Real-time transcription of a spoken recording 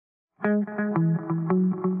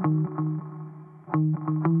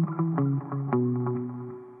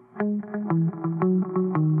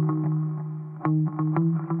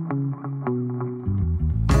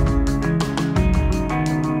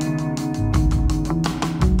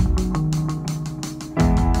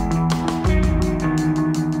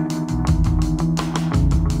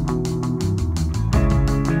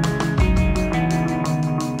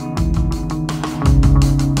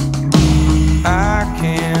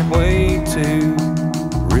To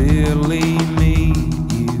really meet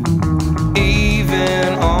you,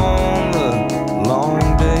 even on the long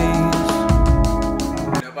days.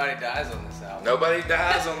 Nobody dies on this album. Nobody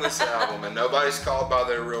dies on this album, and nobody's called by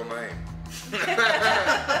their real name.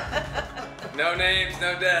 No names,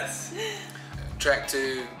 no deaths. Track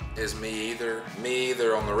 2 is Me Either. Me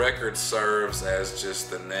Either on the record serves as just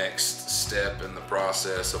the next step in the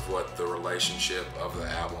process of what the relationship of the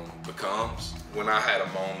album becomes. When I had a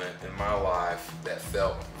moment in my life that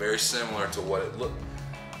felt very similar to what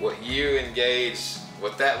you and Gaje,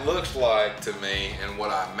 what that looked like to me and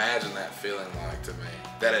what I imagine that feeling like to me,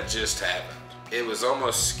 that had just happened. It was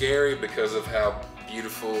almost scary because of how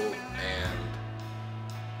beautiful and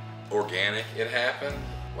organic it happened.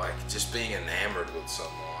 Like just being enamored with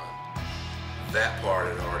someone. That part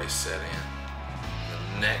had already set in.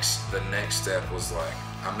 The next step was like,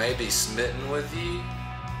 I may be smitten with you,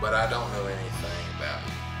 but I don't know anything about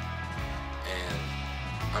you. And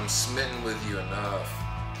I'm smitten with you enough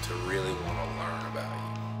to really want to learn about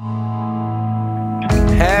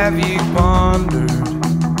you. Have you pondered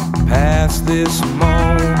past this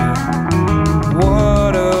moment?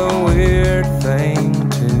 What a weird thing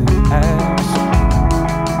to ask.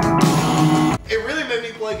 It really made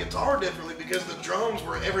me play guitar differently because the drums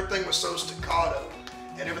were, everything was so staccato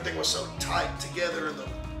and everything was so tight together in the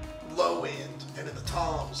low end and in the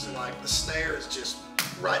toms, and like the snare is just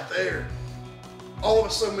right there. All of a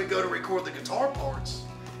sudden we go to record the guitar parts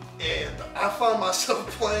and I find myself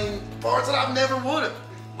playing parts that I never would have.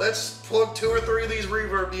 Let's plug 2 or 3 of these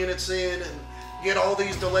reverb units in and get all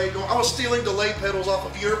these delay going. I was stealing delay pedals off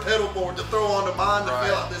of your pedal board to throw onto mine to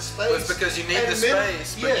fill out this space. Well, it's because you need the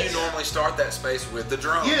space, but you normally start that space with the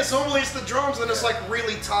drums. Yes, normally it's the drums and it's like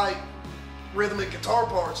really tight rhythmic guitar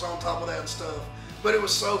parts on top of that and stuff. But it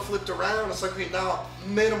was so flipped around, it's like we now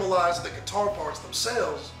minimalize the guitar parts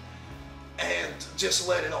themselves and just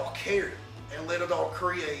let it all carry and let it all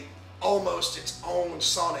create almost its own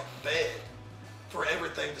sonic bed for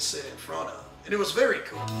everything to sit in front of. And it was very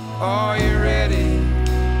cool. Are you ready?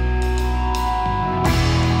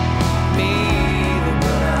 Me either,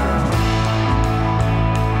 but I'm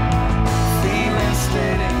feeling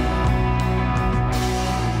steady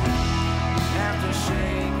after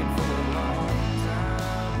shaking for a long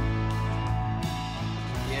time.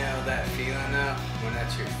 You know that feeling though, when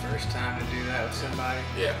that's your first time to do that with somebody?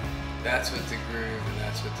 Yeah. That's what the groove and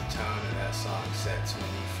that's what the tone of that song sets when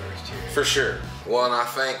you first hear it. For sure. Well, and I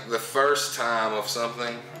think the first time of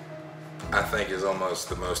something, I think is almost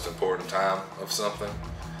the most important time of something.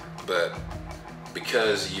 But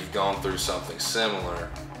because you've gone through something similar,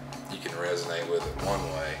 you can resonate with it one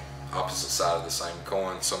way. Opposite side of the same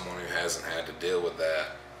coin, someone who hasn't had to deal with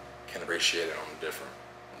that can appreciate it on a different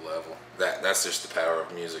level. That's just the power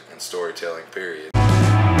of music and storytelling, period.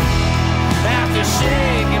 After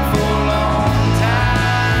shaking for a long time,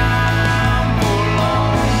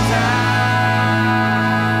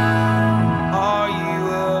 are you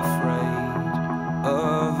afraid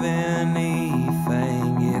of anything?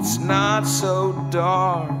 It's not so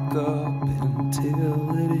dark up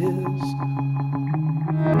until it is.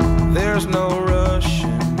 There's no